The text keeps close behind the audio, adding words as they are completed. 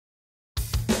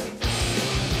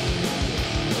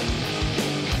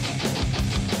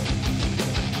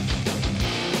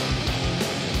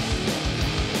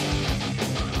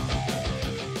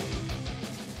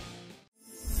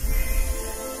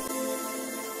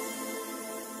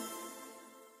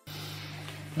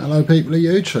Hello people of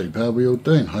YouTube, how are we all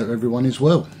doing? Hope everyone is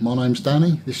well. My name's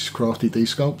Danny, this is Crafty D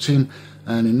Sculpting,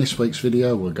 and in this week's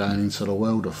video we're going into the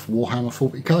world of Warhammer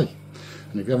 40k.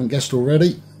 And if you haven't guessed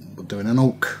already, we're doing an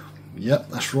orc. Yep,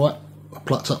 that's right, I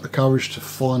plucked up the courage to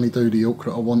finally do the orc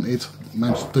that I wanted.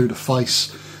 Managed to do the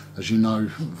face. As you know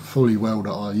fully well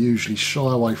that I usually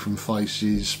shy away from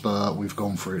faces, but we've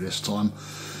gone for it this time.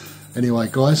 Anyway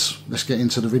guys, let's get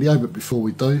into the video, but before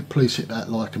we do, please hit that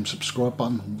like and subscribe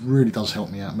button. It really does help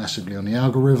me out massively on the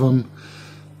algorithm.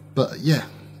 But yeah,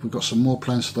 we've got some more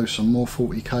plans to do some more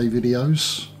 40k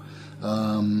videos.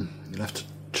 You'll have to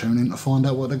tune in to find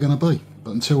out what they're going to be.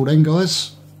 But until then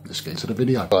guys, let's get into the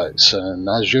video. Right, and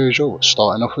as usual, we're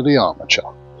starting off with the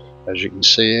armature. As you can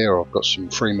see here, I've got some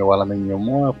 3mm aluminium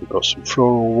wire, we've got some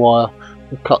floral wire,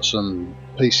 we've cut some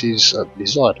pieces at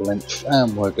desired length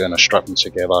and we're going to strap them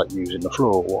together using the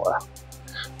floral wire.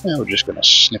 Now we're just going to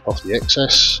snip off the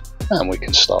excess and we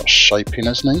can start shaping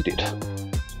as needed.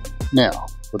 Now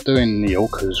we're doing the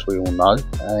orc as we all know,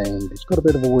 and he's got a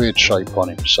bit of a weird shape on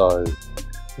him, so I'm going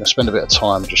to spend a bit of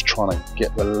time just trying to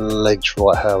get the legs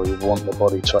right how we want the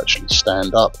body to actually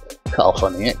stand up. Cut off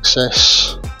any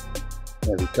excess.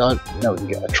 There we go. Now we can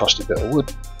get a trusty bit of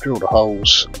wood, drill the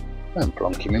holes and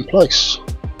plonk him in place.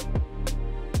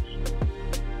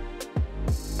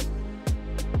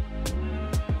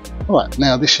 Right,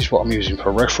 now this is what I'm using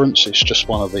for reference. It's just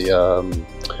one of the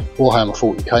Warhammer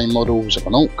 40k models of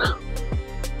an orc.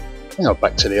 Now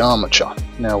back to the armature.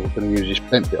 Now we're going to use this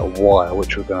bent bit of wire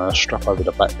which we're going to strap over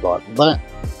the back like that,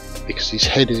 because his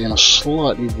head is in a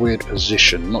slightly weird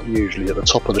position, not usually at the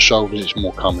top of the shoulders, it's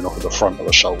more coming off at the front of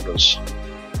the shoulders.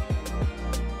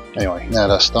 Anyway, now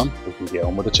that's done, we can get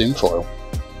on with the tin foil.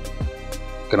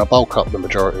 Going to bulk up the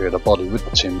majority of the body with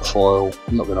the tin foil.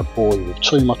 I'm not going to bore you with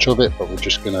too much of it, but we're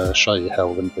just going to show you how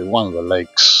we're going to do one of the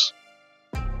legs.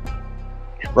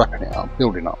 Just wrapping it up,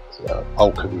 building up the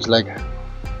bulk of his leg.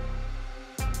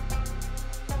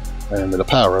 And with the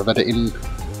power of editing,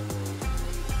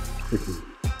 we can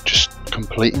just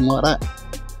complete him like that.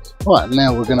 Right,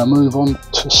 now we're going to move on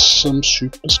to some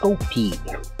super sculpey.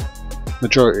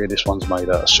 Majority of this one's made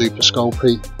out of super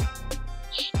sculpey.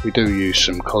 We do use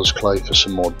some cosplay for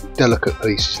some more delicate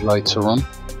pieces later on.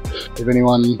 If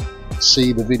anyone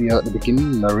see the video at the beginning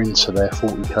and they're into their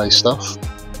 40k stuff,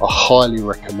 I highly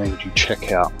recommend you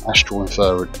check out Astral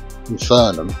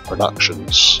Infernum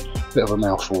Productions. Bit of a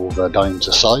mouthful of a name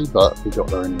to say, but we got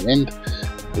there in the end.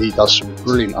 He does some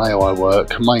brilliant AI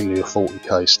work, mainly the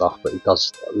 40k stuff, but he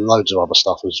does loads of other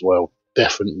stuff as well.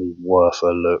 Definitely worth a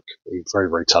look. He's a very,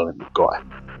 very talented guy.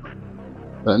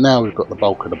 But now we've got the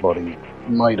bulk of the body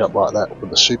made up like that with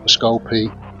the super sculpey.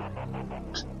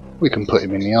 We can put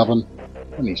him in the oven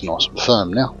and he's nice and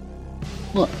firm now.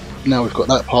 Right, now we've got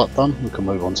that part done, we can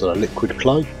move on to the liquid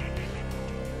clay.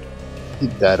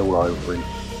 Did that all over him.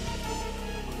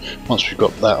 Once we've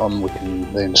got that on, we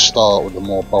can then start with the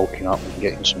more bulking up and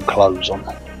getting some clothes on.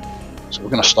 So we're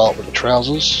going to start with the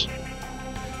trousers.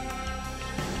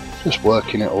 Just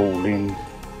working it all in,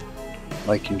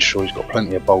 making sure he's got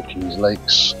plenty of bulk in his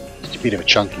legs. He's a bit of a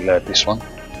chunky lad, this one.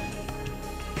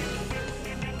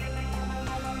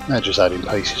 Now just adding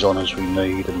pieces on as we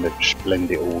need and then just blend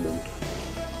it all in.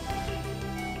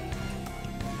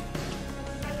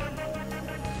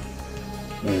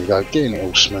 There we go, getting it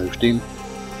all smoothed in.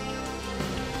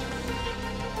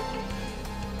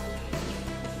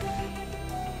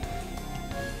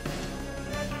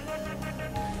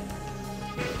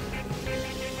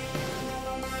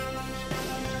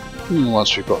 And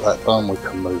once we've got that done, we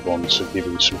can move on to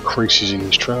giving some creases in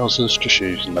his trousers, just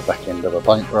using the back end of a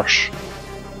paintbrush.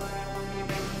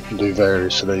 And do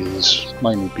various of these,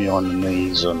 mainly behind the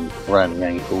knees and around the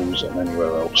ankles and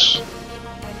anywhere else.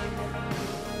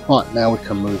 Right, now we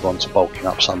can move on to bulking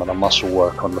up some of the muscle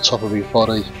work on the top of his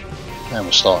body, and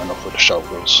we're starting off with the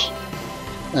shoulders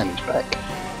and his back.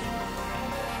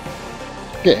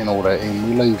 Getting all that in,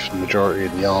 we leave the majority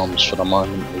of the arms for the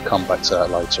moment, we'll come back to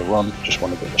that later on. Just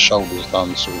want to get the shoulders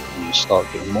done so we can start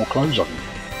getting more clothes on him.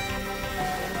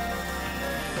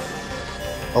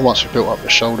 And once we've built up the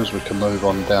shoulders, we can move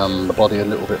on down the body a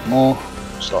little bit more,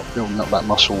 start building up that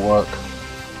muscle work.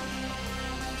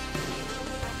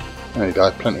 There you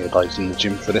go, plenty of days in the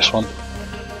gym for this one.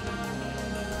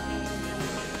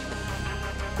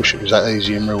 Wish it was that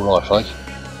easy in real life, eh?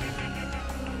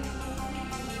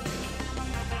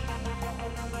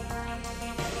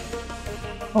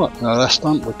 Right, now that's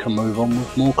done, we can move on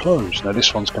with more clothes. Now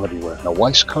this one's going to be wearing a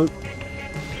waistcoat,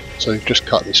 so we've just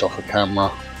cut this off the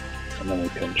camera and then we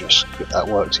can just get that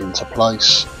worked into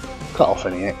place, cut off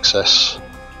any excess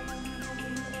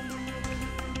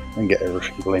and get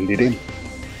everything blended in.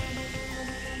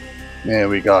 There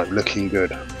we go, looking good.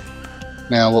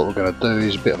 Now what we're going to do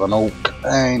is a bit of an orc,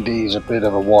 and he's a bit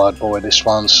of a wide boy, this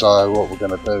one, so what we're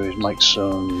going to do is make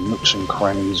some nooks and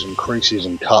crannies and creases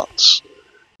and cuts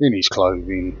in his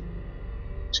clothing.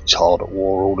 He's hard at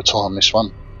war all the time, this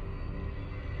one.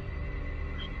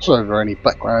 So if there any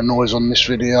background noise on this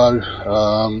video,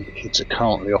 kids are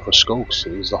currently off of school because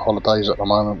it is the holidays at the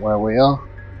moment where we are.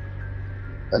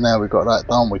 And now we've got that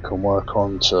done, we can work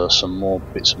on to some more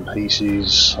bits and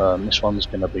pieces. This one's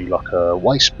going to be like a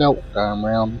waist belt going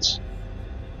round.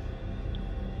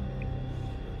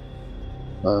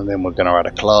 And then we're going to add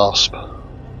a clasp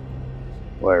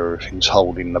where everything's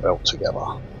holding the belt together.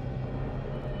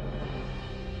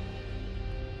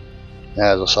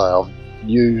 As I say, I've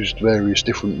used various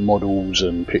different models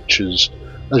and pictures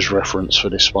as reference for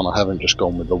this one. I haven't just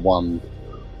gone with the one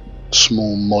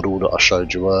small model that I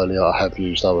showed you earlier. I have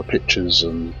used other pictures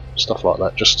and stuff like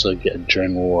that just to get a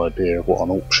general idea of what an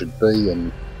orc should be,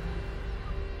 and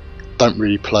don't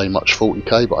really play much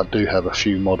 40k, but I do have a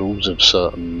few models of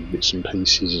certain bits and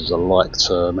pieces as I like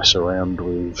to mess around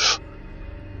with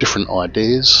different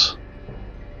ideas.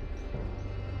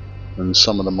 And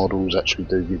some of the models actually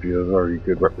do give you a very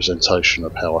good representation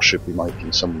of how I should be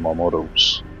making some of my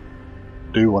models.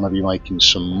 Do want to be making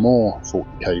some more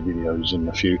 40k videos in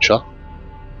the future,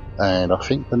 and I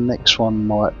think the next one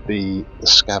might be the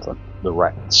scaven, the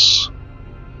rats.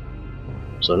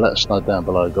 So let us know down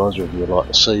below, guys, whether you'd like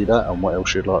to see that and what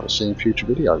else you'd like to see in future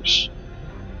videos.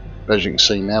 As you can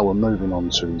see now, we're moving on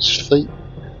to his feet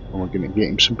and we're going to get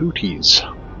him some booties.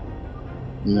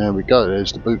 And there we go,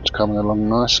 there's the boots coming along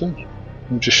nicely.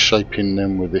 I'm just shaping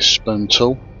them with this spoon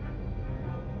tool.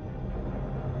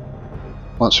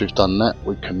 Once we've done that,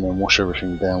 we can then wash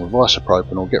everything down with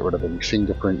isopropyl, get rid of any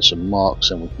fingerprints and marks,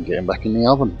 and we can get them back in the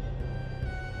oven.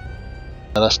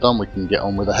 Now that's done, we can get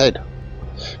on with the head.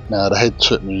 Now the head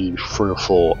took me 3 or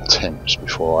 4 attempts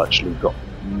before I actually got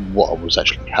what I was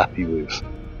actually happy with.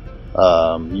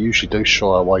 You usually do shy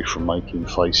away from making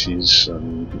faces,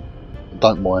 and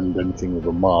don't mind anything with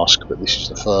a mask, but this is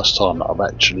the first time that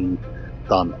I've actually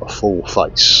done a full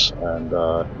face, and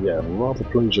yeah, I'm rather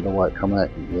pleased with the way it came out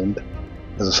in the end.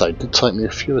 As I say, it did take me a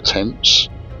few attempts,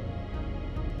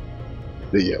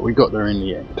 but yeah, we got there in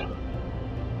the end.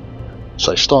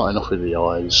 So starting off with the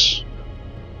eyes,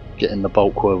 getting the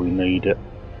bulk where we need it,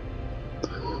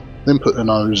 then put the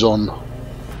nose on,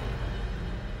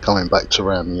 coming back to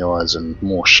around the eyes and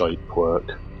more shape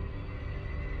work,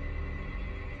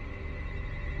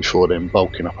 before then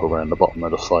bulking up around the bottom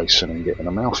of the face and then getting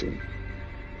the mouth in.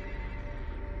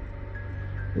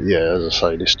 But yeah, as I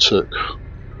say, this took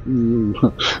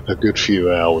a good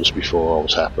few hours before I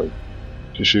was happy.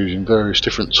 Just using various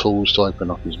different tools to open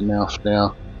up his mouth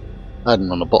now, adding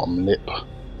on the bottom lip,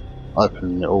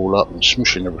 opening it all up and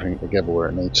smushing everything together where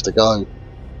it needs to go.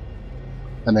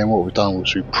 And then what we've done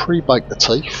was we pre-baked the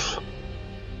teeth,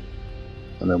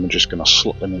 and then we're just going to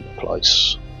slot them into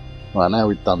place. Right, now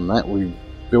we've done that, we've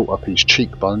built up his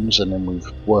cheekbones, and then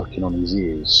we've working on his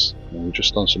ears. And we've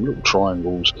just done some little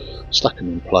triangles, stuck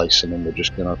them in place, and then we're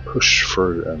just going to push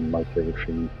through and make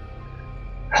everything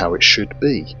how it should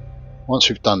be. Once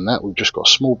we've done that, we've just got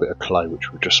a small bit of clay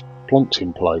which we've just plonked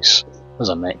in place as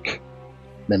a neck,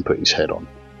 then put his head on,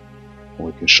 and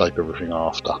we can shape everything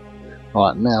after.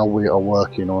 Right, now we are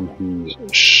working on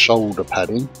his shoulder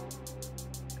padding.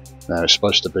 Now it's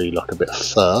supposed to be like a bit of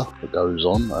fur that goes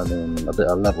on, and then a bit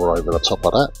of leather over the top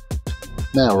of that.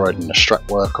 Now we're adding the strap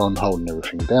work on, holding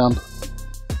everything down.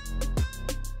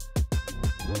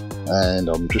 And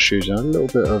I'm just using a little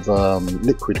bit of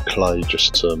liquid clay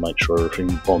just to make sure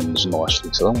everything bonds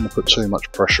nicely. So I don't want to put too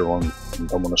much pressure on, and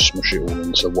don't want to smush it all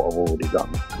into what I've already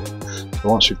done. So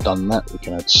once we've done that, we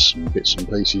can add some bits and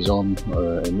pieces on.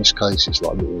 In this case, it's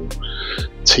like little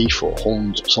teeth or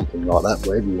horns or something like that,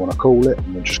 whatever you want to call it.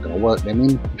 And we're just going to work them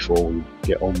in before we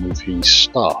get on with his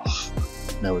staff.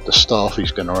 Now with the staff,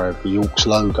 he's going to have the Orcs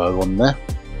logo on there,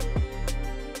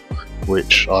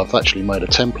 which I've actually made a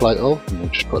template of, and we'll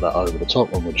just put that over the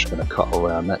top, and we're just going to cut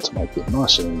around that to make it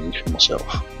nice and easy for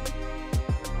myself.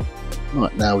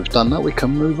 Right, now we've done that, we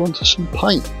can move on to some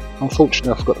paint.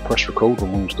 Unfortunately I forgot to press record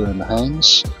when I was doing the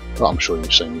hands, but I'm sure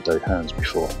you've seen me do hands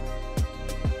before.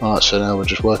 Alright, so now we're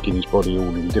just working his body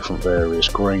all in different various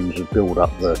greens. We'll build up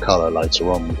the colour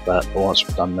later on with that, but once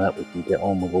we've done that we can get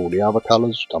on with all the other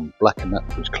colours. We've done black and that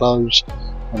for his clothes,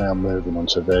 and now moving on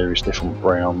to various different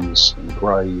browns and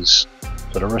greys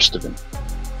for the rest of him.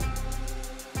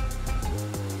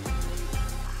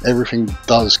 Everything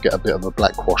does get a bit of a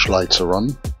black wash later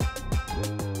on.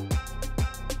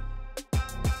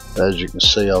 As you can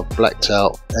see, I've blacked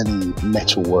out any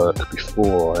metal work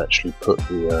before I actually put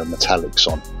the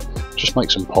metallics on. just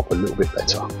makes them pop a little bit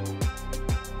better.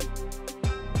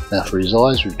 Now for his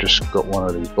eyes, we've just got one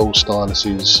of these ball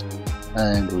styluses,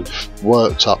 and we've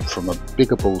worked up from a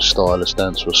bigger ball stylus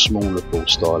down to a smaller ball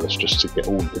stylus just to get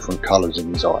all the different colours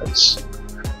in his eyes.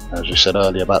 As we said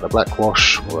earlier about the black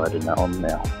wash, we're adding that on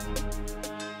now.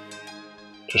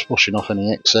 Just washing off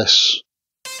any excess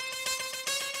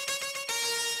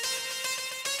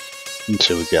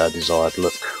until we get our desired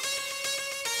look.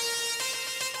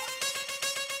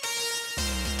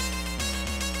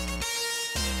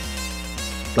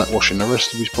 Black washing the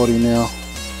rest of his body now,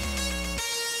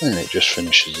 and it just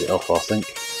finishes it off, I think.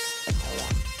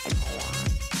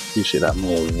 Gives it that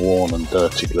more worn and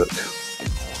dirty look.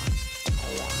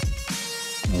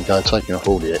 There we go, taking off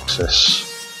all the excess.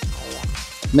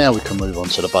 Now we can move on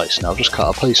to the base. Now I've just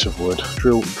cut a piece of wood,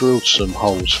 drilled some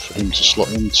holes for him to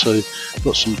slot into,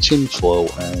 got some tin foil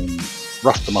and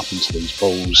roughed them up into these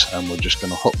balls, and we're just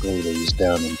going to hot glue these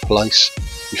down in place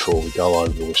before we go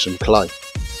over with some clay.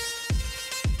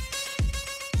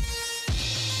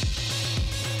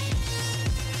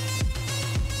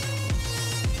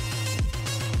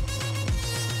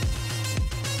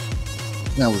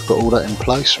 Now we've got all that in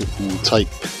place, we can take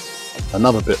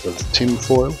another bit of tin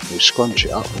foil, we scrunch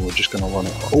it up, and we're just going to run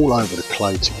it all over the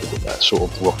clay to give it that sort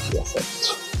of rocky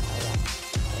effect.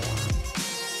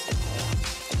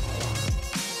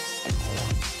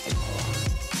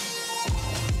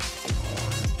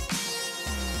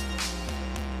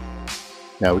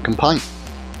 Now we can paint.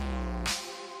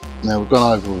 Now we've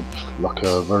gone over with like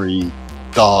a very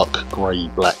dark grey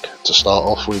black to start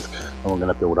off with, and we're going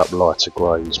to build up lighter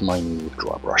greys mainly with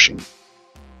dry brushing.